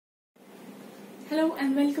Hello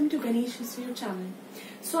and welcome to Ganesh's video channel.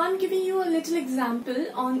 So I'm giving you a little example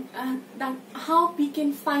on that how we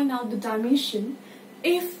can find out the dimension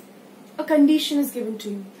if a condition is given to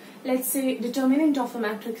you. Let's say determinant of a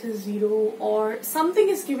matrix is 0 or something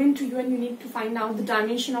is given to you and you need to find out the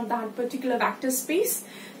dimension of that particular vector space.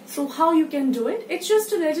 So how you can do it? It's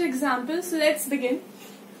just a little example. So let's begin.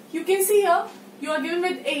 You can see here you are given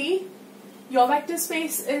with A. Your vector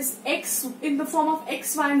space is X in the form of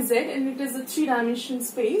X, Y and Z, and it is a 3-dimensional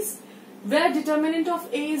space where determinant of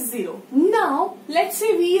A is 0. Now, let's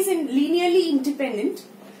say V is linearly independent.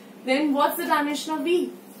 Then what's the dimension of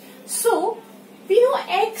V? So, we know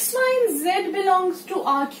X, Y and Z belongs to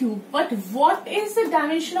R cube. But what is the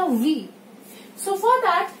dimension of V? So for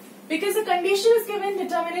that, because the condition is given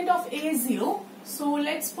determinant of A is 0, so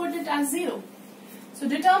let's put it as 0. So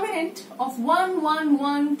determinant of 1, 1,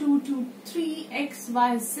 1, 2, 2, 3, x,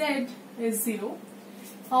 y, z is 0.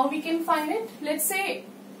 How we can find it? Let's say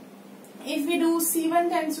if we do C1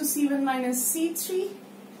 tends to C1 minus C3,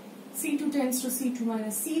 C2 tends to C2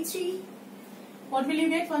 minus C3, what will you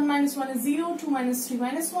get? 1 minus 1 is 0, 2 minus 3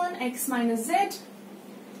 minus 1, x minus z,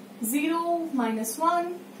 0 minus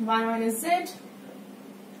 1, y minus z.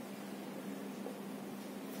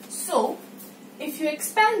 So if you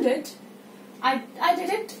expand it, I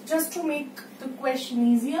did it just to make the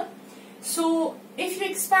question easier. So if you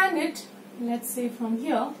expand it, let's say from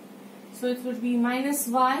here, so it would be minus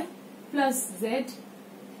y plus z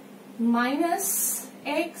minus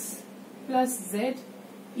x plus z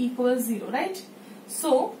equals 0, right?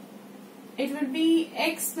 So it would be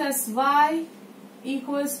x plus y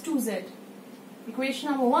equals 2z,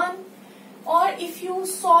 equation number 1. Or if you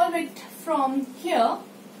solve it from here,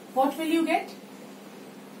 what will you get?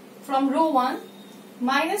 From row 1,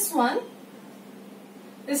 minus 1,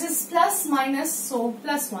 this is plus minus, so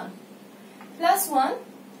plus 1. Plus 1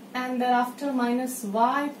 and thereafter minus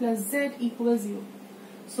y plus z equals 0.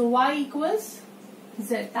 So y equals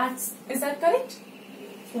z. Is that correct?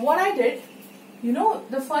 So what I did, you know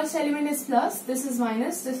the first element is plus, this is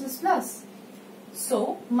minus, this is plus.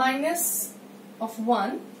 So minus of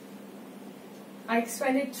 1, I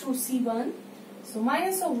expanded through C1. So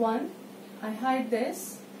minus of 1, I hide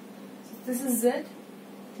this. This is z,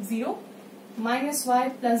 0, minus y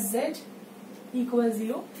plus z equals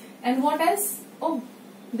 0. And what else? Oh,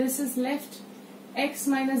 this is left, x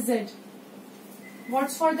minus z.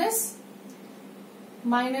 What's for this?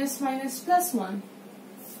 Minus minus plus 1.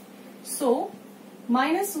 So,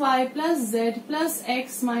 minus y plus z plus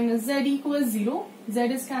x minus z equals 0. Z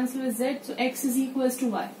is cancelled with z, so x is equals to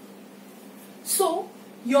y. So,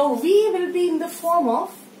 your v will be in the form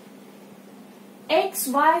of x,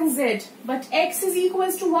 y and z, but x is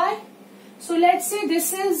equals to y. So let's say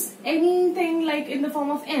this is anything like in the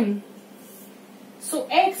form of m. So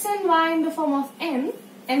x and y in the form of m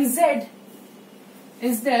and z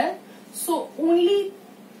is there. So only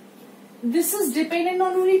this is dependent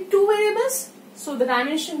on only 2 variables. So the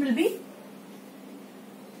dimension will be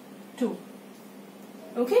 2.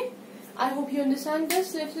 Okay? I hope you understand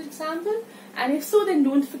this little example. And if so, then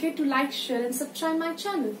don't forget to like, share and subscribe my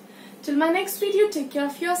channel. Till my next video, take care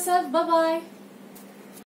of yourself. Bye-bye.